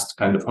the last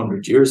kind of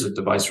 100 years of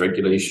device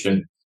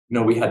regulation.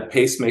 We had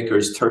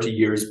pacemakers 30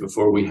 years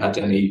before we had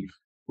any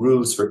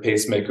rules for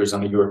pacemakers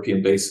on a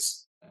European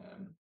basis.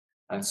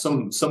 And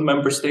some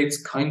member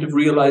states kind of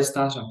realized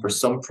that, and for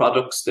some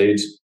products,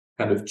 they'd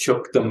kind of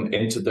chuck them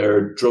into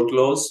their drug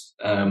laws,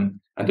 and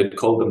they'd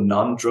call them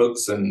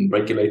non-drugs and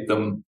regulate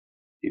them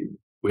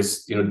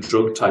with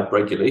drug type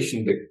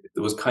regulation.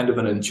 There was kind of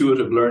an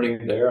intuitive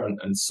learning there,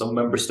 and some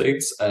member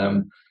states.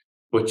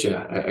 But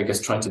yeah, I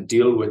guess trying to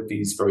deal with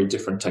these very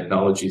different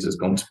technologies is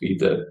going to be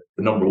the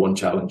number one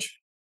challenge.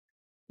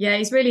 Yeah,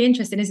 it's really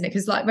interesting, isn't it?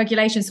 Because like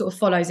regulation sort of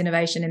follows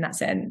innovation in that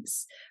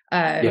sense,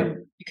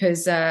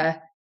 because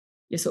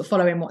you're sort of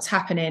following what's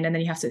happening, and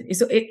then you have to.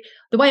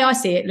 The way I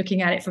see it,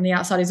 looking at it from the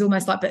outside, is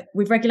almost like, but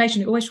with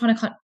regulation, you're always trying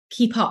to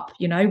keep up,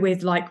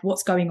 with like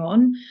what's going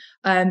on,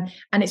 and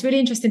it's really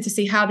interesting to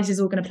see how this is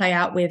all going to play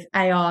out with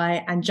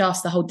AI and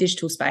just the whole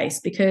digital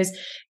space, because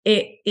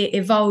it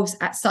evolves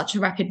at such a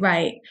rapid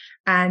rate.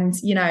 And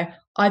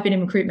I've been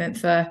in recruitment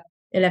for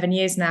 11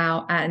 years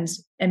now, and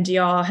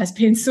MDR has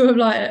been sort of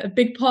like a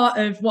big part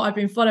of what I've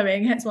been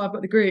following. Hence why I've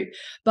got the group,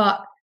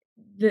 but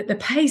the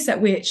pace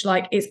at which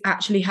like it's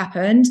actually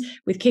happened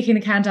with kicking the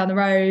can down the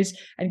road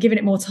and giving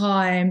it more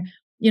time,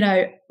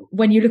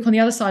 when you look on the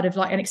other side of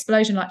like an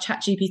explosion like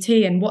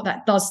ChatGPT and what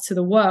that does to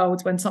the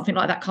world when something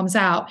like that comes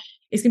out,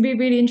 it's going to be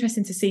really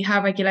interesting to see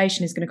how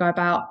regulation is going to go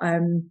about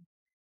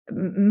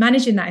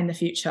managing that in the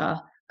future.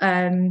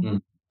 I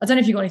don't know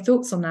if you've got any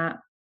thoughts on that.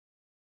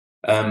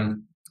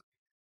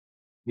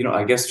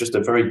 I guess just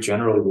a very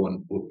general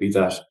one would be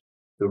that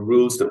the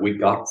rules that we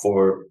got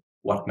for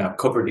what now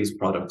cover these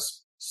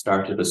products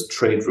started as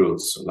trade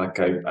rules. So like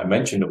I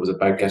mentioned, it was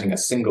about getting a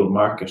single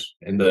market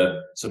in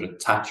the sort of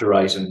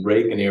Thatcherite and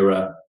Reagan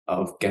era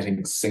of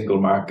getting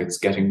single markets,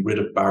 getting rid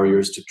of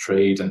barriers to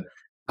trade, and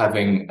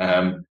having,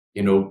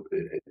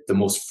 the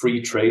most free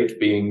trade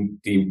being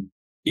the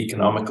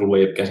economical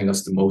way of getting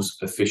us the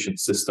most efficient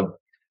system.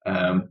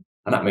 And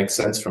that makes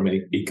sense from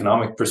an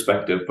economic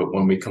perspective. But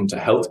when we come to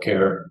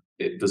healthcare,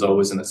 there's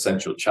always an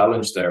essential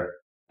challenge there.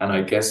 And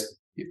I guess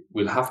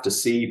we'll have to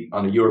see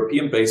on a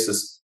European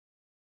basis.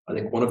 I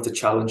think one of the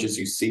challenges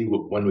you see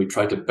when we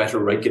try to better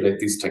regulate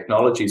these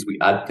technologies, we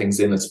add things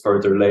in as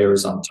further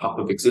layers on top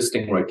of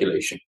existing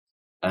regulation.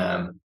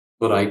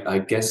 But I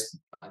guess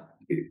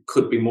it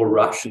could be more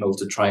rational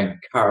to try and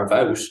carve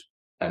out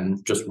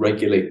and just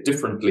regulate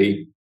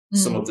differently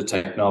some of the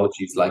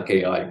technologies like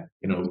AI.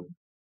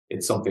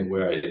 It's something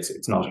where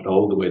it's not at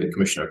all the way the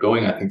Commission are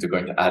going. I think they're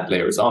going to add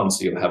layers on.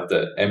 So you'll have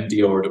the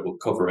MDR that will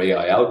cover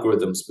AI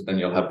algorithms, but then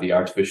you'll have the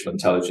artificial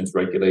intelligence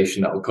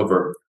regulation that will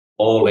cover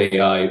all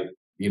AI,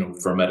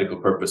 for a medical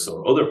purpose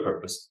or other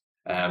purpose.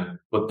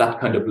 But that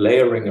kind of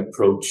layering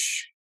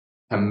approach,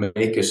 can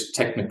make it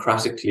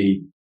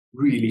technocratically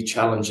really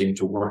challenging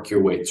to work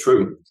your way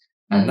through.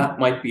 And that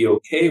might be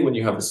okay when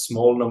you have a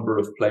small number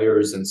of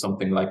players in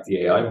something like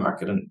the AI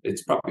market, and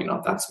it's probably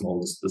not that small.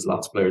 There's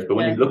lots of players, but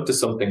when you look to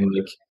something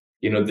like,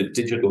 you know, the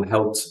digital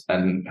health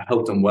and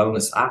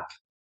wellness app,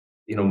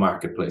 you know,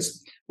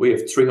 marketplace, we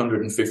have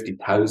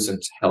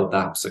 350,000 health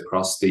apps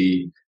across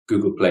the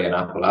Google Play and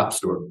Apple App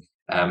Store.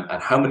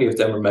 And how many of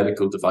them are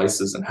medical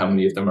devices and how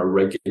many of them are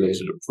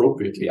regulated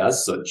appropriately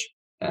as such?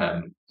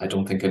 I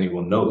don't think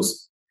anyone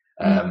knows.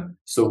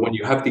 So when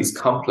you have these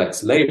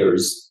complex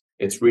layers,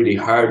 it's really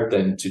hard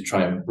then to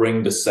try and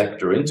bring the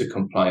sector into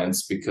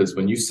compliance, because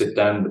when you sit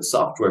down with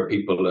software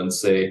people and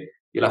say,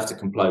 you'll have to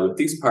comply with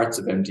these parts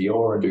of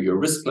MDR and do your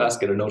risk class,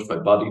 get a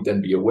notified body,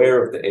 then be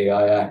aware of the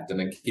AI Act, and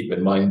then keep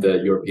in mind the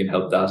European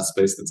Health Data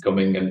Space that's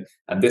coming,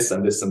 and this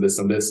and this and this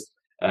and this,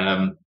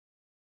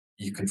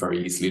 you can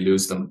very easily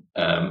lose them.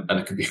 And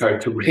it can be hard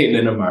to rein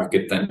in a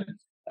market then.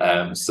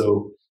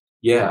 So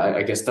yeah,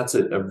 I guess that's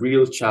a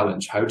real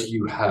challenge. How do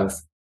you have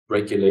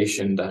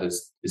regulation that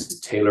is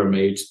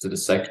tailor-made to the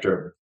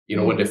sector? You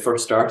know, when they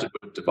first started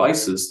with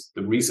devices,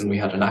 the reason we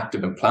had an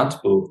active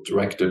implantable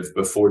directive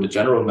before the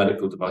general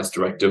medical device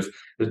directive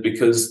is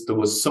because there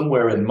was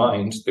somewhere in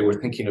mind they were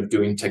thinking of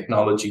doing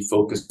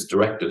technology-focused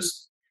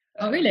directives.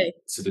 Oh, really?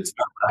 So they'd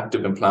start with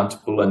active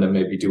implantable and then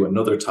maybe do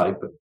another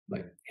type of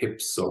like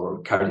hips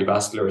or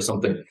cardiovascular or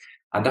something.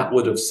 And that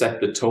would have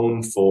set the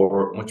tone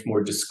for much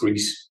more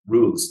discrete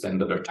rules then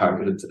that are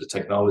targeted to the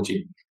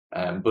technology.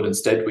 But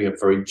instead, we have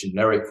very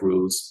generic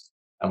rules,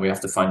 and we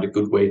have to find a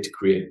good way to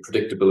create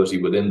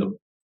predictability within them.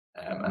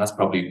 And that's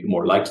probably the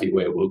more likely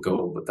way it will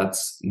go, but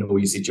that's no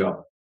easy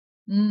job.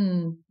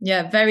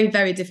 Yeah, very,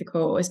 very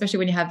difficult, especially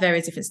when you have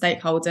various different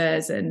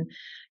stakeholders and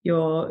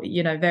your,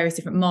 you know, various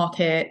different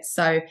markets.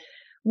 So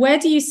where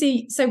do you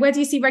see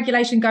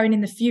regulation going in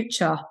the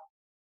future?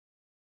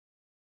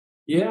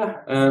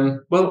 Yeah,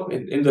 well,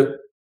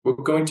 we're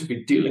going to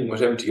be dealing with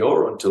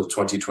MDR until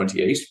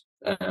 2028.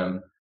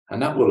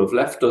 And that will have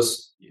left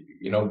us,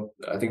 you know,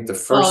 I think the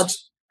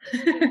first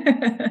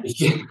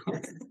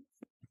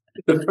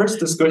the first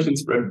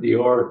discussions for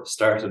MDR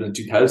started in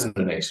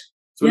 2008.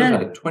 So we've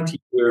had a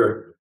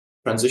 20-year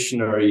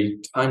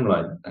transitionary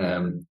timeline.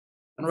 And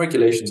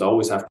regulations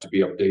always have to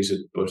be updated.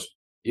 But,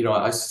 you know,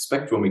 I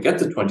suspect when we get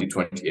to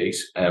 2028,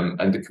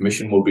 and the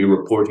Commission will be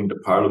reporting to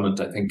Parliament,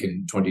 I think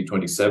in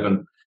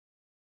 2027,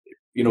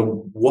 you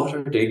know, what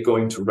are they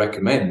going to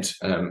recommend?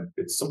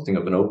 It's something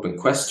of an open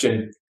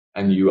question.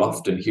 And you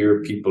often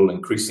hear people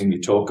increasingly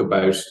talk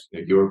about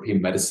the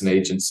European Medicine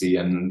Agency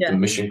and the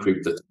mission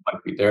creep that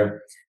might be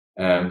there.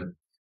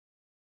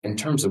 In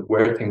terms of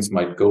where things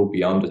might go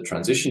beyond the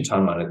transition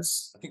timeline,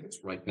 I think it's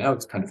right now,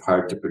 it's kind of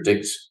hard to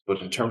predict.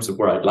 But in terms of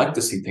where I'd like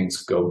to see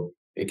things go,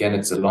 again,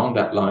 it's along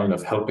that line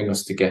of helping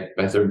us to get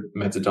better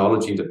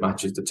methodology that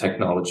matches the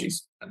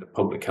technologies and the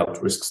public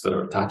health risks that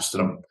are attached to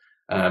them.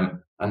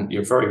 And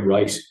you're very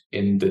right,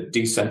 in the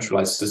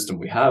decentralized system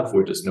we have,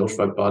 where there's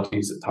notified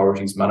bodies,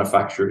 authorities,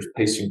 manufacturers,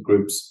 patient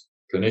groups,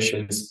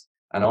 clinicians,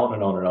 and on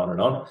and on and on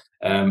and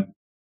on.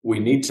 We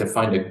need to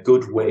find a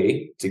good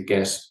way to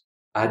get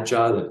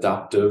agile,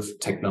 adaptive,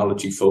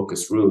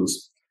 technology-focused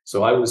rules.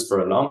 So I was, for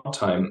a long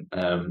time,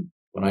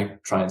 when I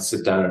try and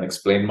sit down and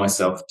explain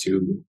myself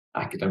to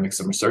academics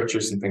and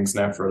researchers and things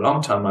now, for a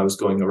long time, I was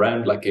going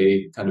around like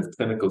a kind of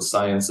clinical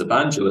science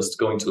evangelist,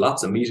 going to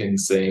lots of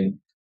meetings saying,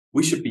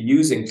 we should be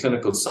using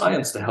clinical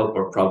science to help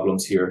our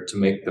problems here, to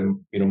make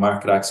them, you know,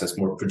 market access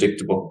more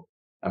predictable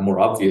and more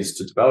obvious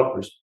to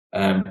developers.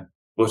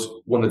 But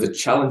one of the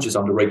challenges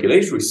on the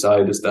regulatory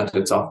side is that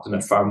it's often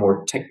a far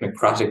more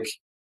technocratic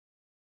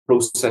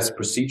process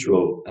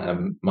procedural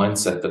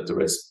mindset that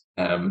there is.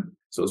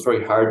 So it's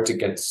very hard to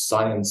get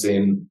science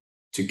in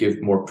to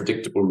give more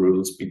predictable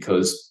rules,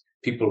 because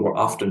people were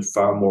often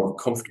far more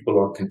comfortable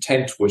or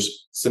content with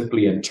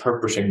simply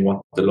interpreting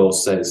what the law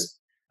says.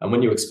 And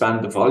when you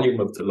expand the volume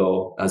of the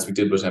law, as we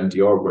did with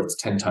MDR, where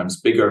it's 10 times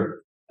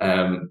bigger,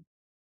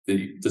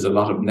 there's a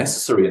lot of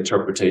necessary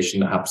interpretation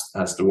that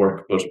has to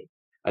work. But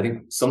I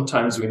think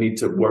sometimes we need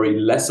to worry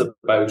less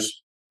about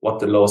what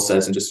the law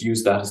says and just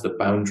use that as the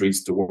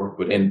boundaries to work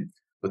within,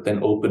 but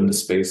then open the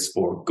space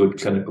for good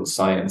clinical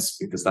science,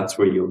 because that's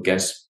where you'll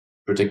get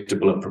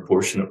predictable and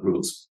proportionate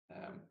rules.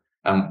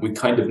 And we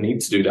kind of need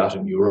to do that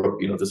in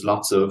Europe. You know, there's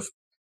lots of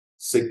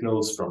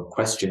signals from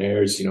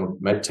questionnaires, you know,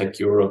 MedTech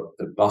Europe,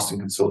 the Boston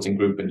Consulting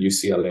Group and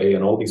UCLA,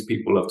 and all these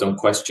people have done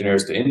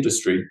questionnaires to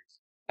industry.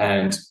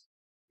 And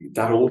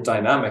that old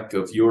dynamic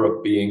of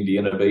Europe being the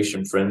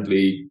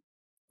innovation-friendly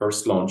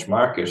first launch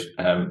market,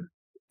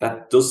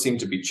 that does seem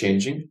to be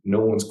changing. No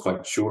one's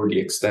quite sure the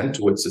extent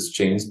to which it's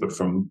changed, but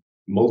from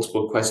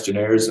multiple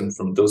questionnaires and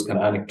from those kind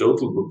of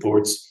anecdotal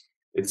reports,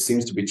 it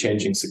seems to be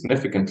changing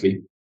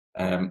significantly.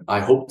 I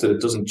hope that it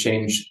doesn't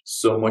change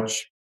so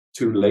much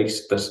too late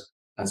that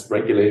as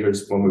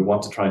regulators, when we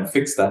want to try and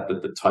fix that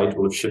the tide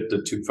will have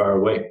shifted too far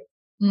away.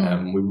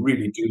 We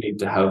really do need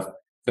to have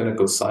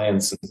clinical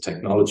science and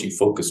technology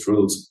focused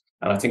rules.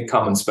 And I think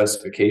common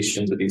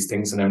specifications of these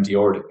things in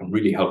MDR that can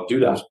really help do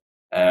that.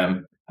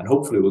 And and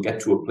hopefully we'll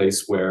get to a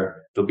place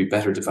where there'll be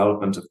better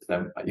development of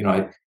them.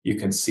 You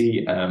can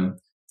see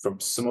from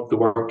some of the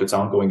work that's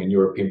ongoing in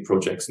European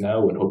projects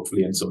now, and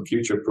hopefully in some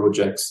future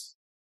projects,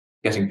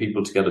 getting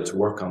people together to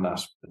work on that.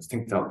 I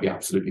think that'll be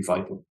absolutely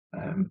vital.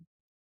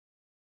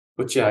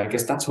 But yeah, I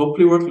guess that's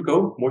hopefully where it'll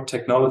go, more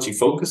technology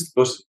focused,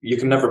 but you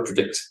can never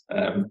predict.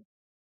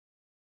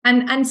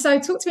 And so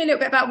talk to me a little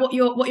bit about what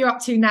you're up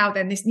to now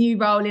then, this new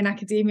role in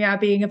academia,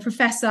 being a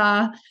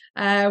professor.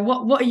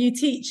 What are you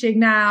teaching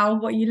now?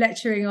 What are you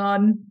lecturing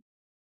on?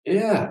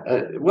 Yeah,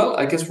 well,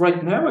 I guess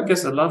right now,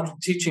 a lot of the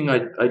teaching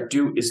I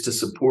do is to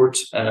support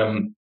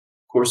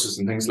courses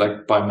and things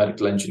like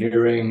biomedical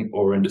engineering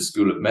or in the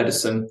School of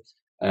Medicine.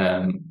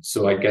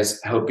 So I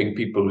guess helping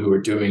people who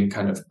are doing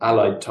kind of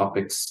allied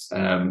topics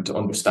to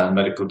understand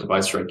medical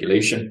device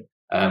regulation.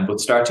 But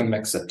starting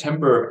next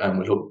September,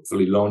 we'll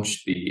hopefully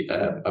launch a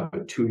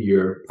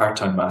 2-year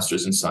part-time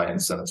master's in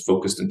science, and it's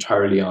focused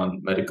entirely on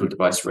medical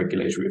device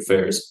regulatory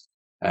affairs.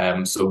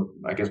 So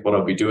I guess what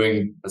I'll be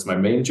doing as my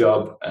main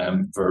job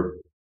for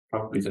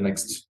probably the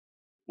next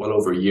well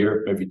over a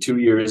year, maybe 2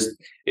 years,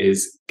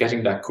 is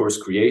getting that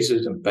course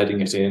created,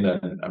 embedding it in,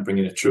 and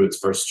bringing it through its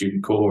first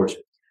student cohort.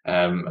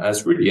 And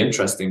it's really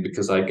interesting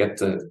because I get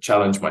to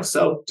challenge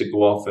myself to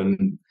go off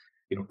and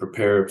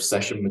prepare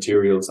session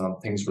materials on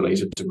things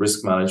related to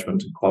risk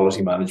management and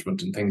quality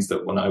management, and things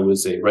that when I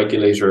was a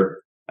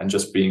regulator and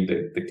just being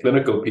the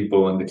clinical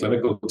people and the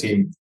clinical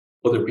team,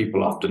 other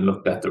people often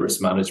looked at the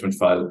risk management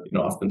file,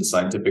 often the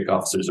scientific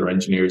officers or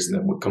engineers, and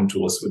then would come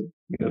to us with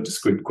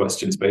discrete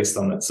questions based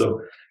on it.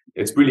 So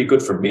it's really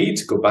good for me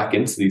to go back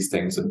into these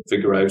things and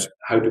figure out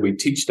how do we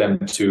teach them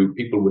to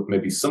people with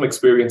maybe some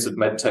experience at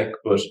medtech,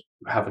 but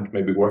haven't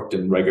maybe worked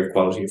in regular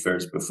quality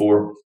affairs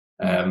before.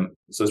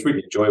 So it's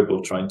really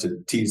enjoyable trying to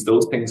tease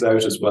those things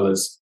out, as well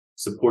as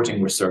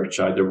supporting research,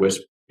 either with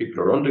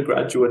people who are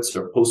undergraduates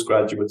or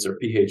postgraduates or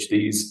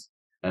PhDs.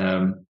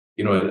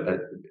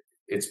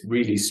 It's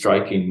really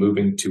striking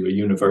moving to a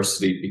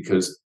university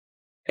because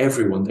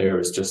everyone there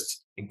is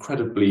just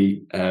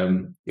incredibly,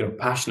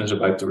 passionate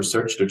about the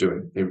research they're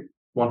doing. They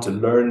want to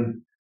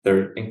learn.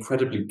 They're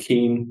incredibly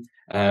keen,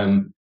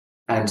 and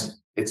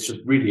it's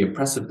just really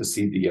impressive to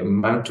see the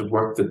amount of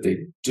work that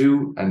they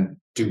do and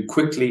do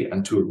quickly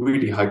and to a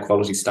really high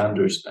quality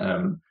standard.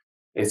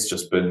 It's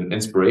just been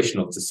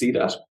inspirational to see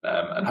that,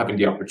 and having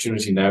the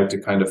opportunity now to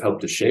kind of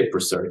help to shape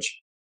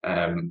research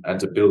and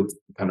to build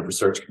kind of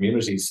research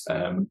communities.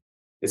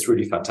 It's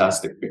really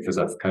fantastic because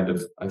I've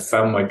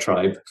found my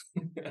tribe,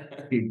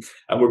 and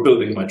we're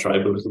building my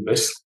tribe a little bit.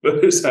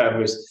 But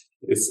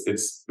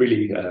it's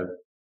really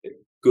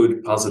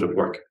good, positive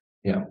work.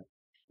 Yeah.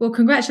 Well,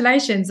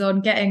 congratulations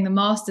on getting the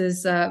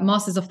masters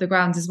off the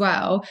ground as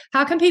well.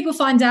 How can people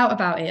find out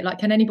about it? Like,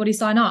 can anybody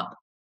sign up?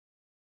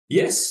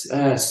 Yes,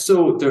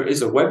 so there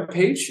is a web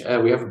page.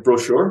 We have a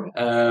brochure,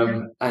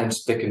 and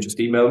they can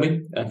just email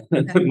me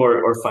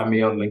or find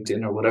me on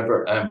LinkedIn or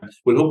whatever.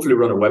 We'll hopefully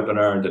run a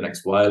webinar in the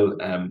next while.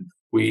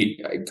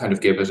 We kind of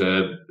gave it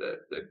a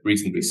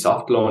reasonably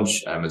soft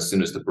launch. As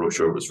soon as the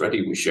brochure was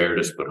ready, we shared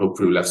it, but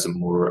hopefully we'll have some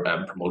more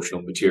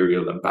promotional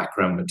material and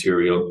background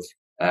material,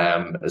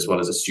 as well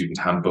as a student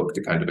handbook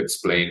to kind of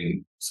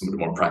explain some of the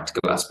more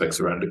practical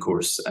aspects around the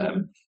course.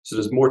 So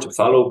there's more to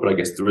follow, but I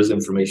guess there is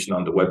information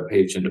on the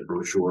webpage and the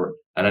brochure,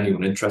 and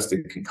anyone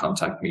interested can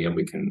contact me and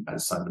we can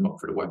sign them up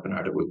for the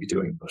webinar that we'll be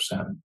doing. But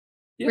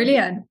yeah.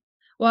 Brilliant.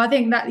 Well, I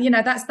think that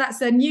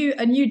that's a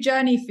new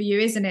journey for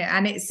you, isn't it?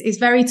 And it's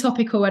very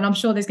topical, and I'm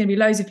sure there's going to be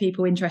loads of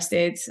people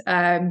interested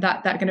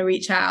that are going to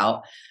reach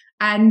out.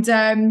 And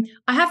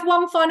I have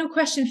one final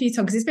question for you,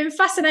 Tom, because it's been a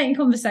fascinating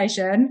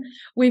conversation.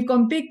 We've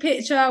gone big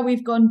picture,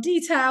 we've gone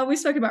detail, we've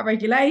spoken about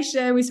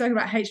regulation, we've spoken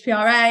about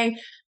HPRA.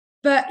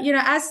 But,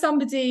 as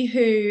somebody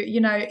who,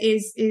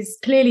 is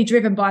clearly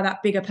driven by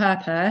that bigger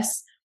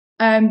purpose,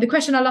 the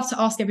question I love to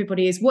ask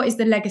everybody is, what is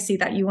the legacy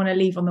that you want to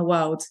leave on the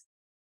world?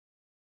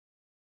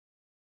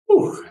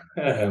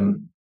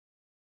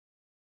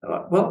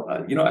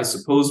 I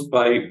suppose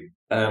by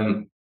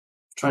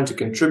trying to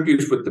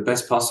contribute with the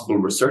best possible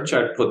research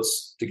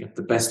outputs to get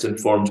the best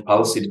informed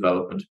policy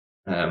development.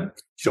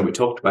 We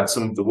talked about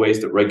some of the ways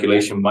that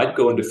regulation might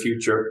go in the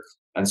future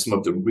and some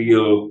of the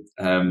real,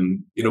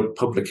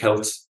 public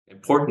health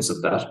importance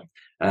of that.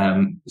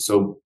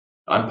 So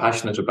I'm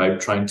passionate about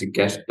trying to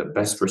get the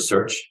best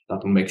research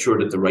that will make sure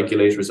that the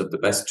regulators have the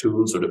best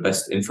tools or the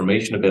best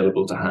information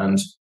available to hand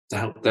to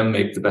help them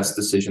make the best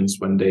decisions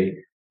when they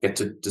get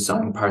to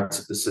design parts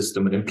of the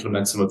system and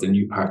implement some of the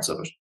new parts of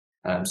it.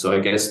 So I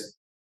guess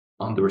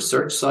on the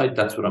research side,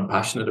 that's what I'm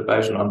passionate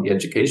about. And on the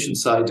education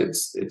side,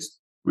 it's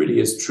really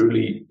is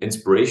truly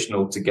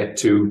inspirational to get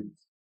to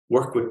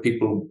work with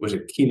people with a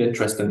keen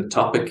interest in the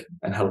topic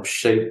and help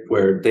shape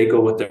where they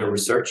go with their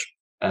research.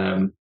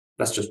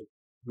 That's just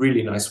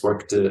really nice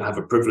work to have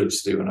a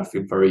privilege to do. And I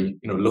feel very,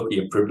 lucky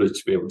and privileged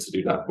to be able to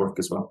do that work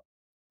as well.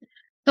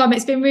 Tom,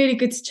 it's been really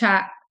good to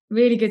chat.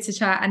 Really good to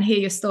chat and hear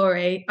your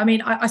story. I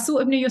mean, I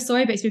sort of knew your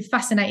story, but it's been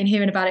fascinating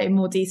hearing about it in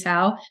more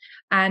detail.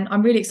 And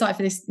I'm really excited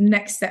for this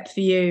next step for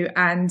you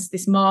and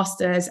this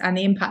master's and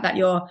the impact that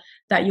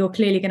you're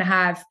clearly going to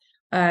have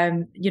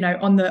on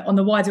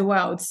the wider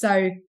world.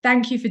 So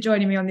thank you for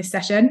joining me on this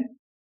session.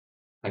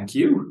 Thank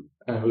you.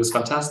 It was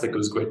fantastic. It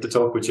was great to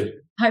talk with you.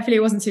 Hopefully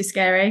it wasn't too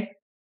scary.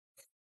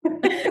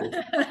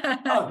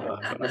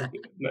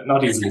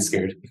 Not easily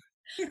scared.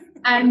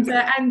 And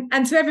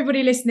to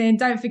everybody listening,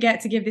 don't forget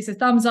to give this a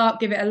thumbs up,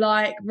 give it a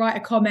like, write a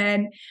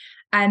comment,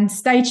 and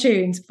stay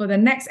tuned for the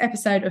next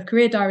episode of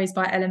Career Diaries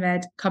by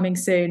Elamed coming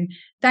soon.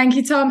 Thank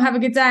you, Tom. Have a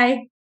good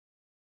day.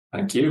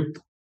 Thank you.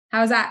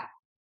 How's that?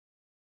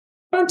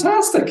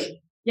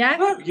 Fantastic. Yeah.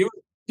 Oh,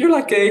 you're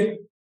like a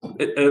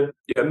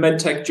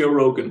medtech Joe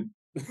Rogan.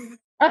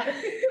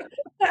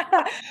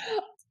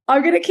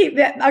 I'm gonna keep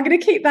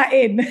that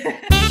in.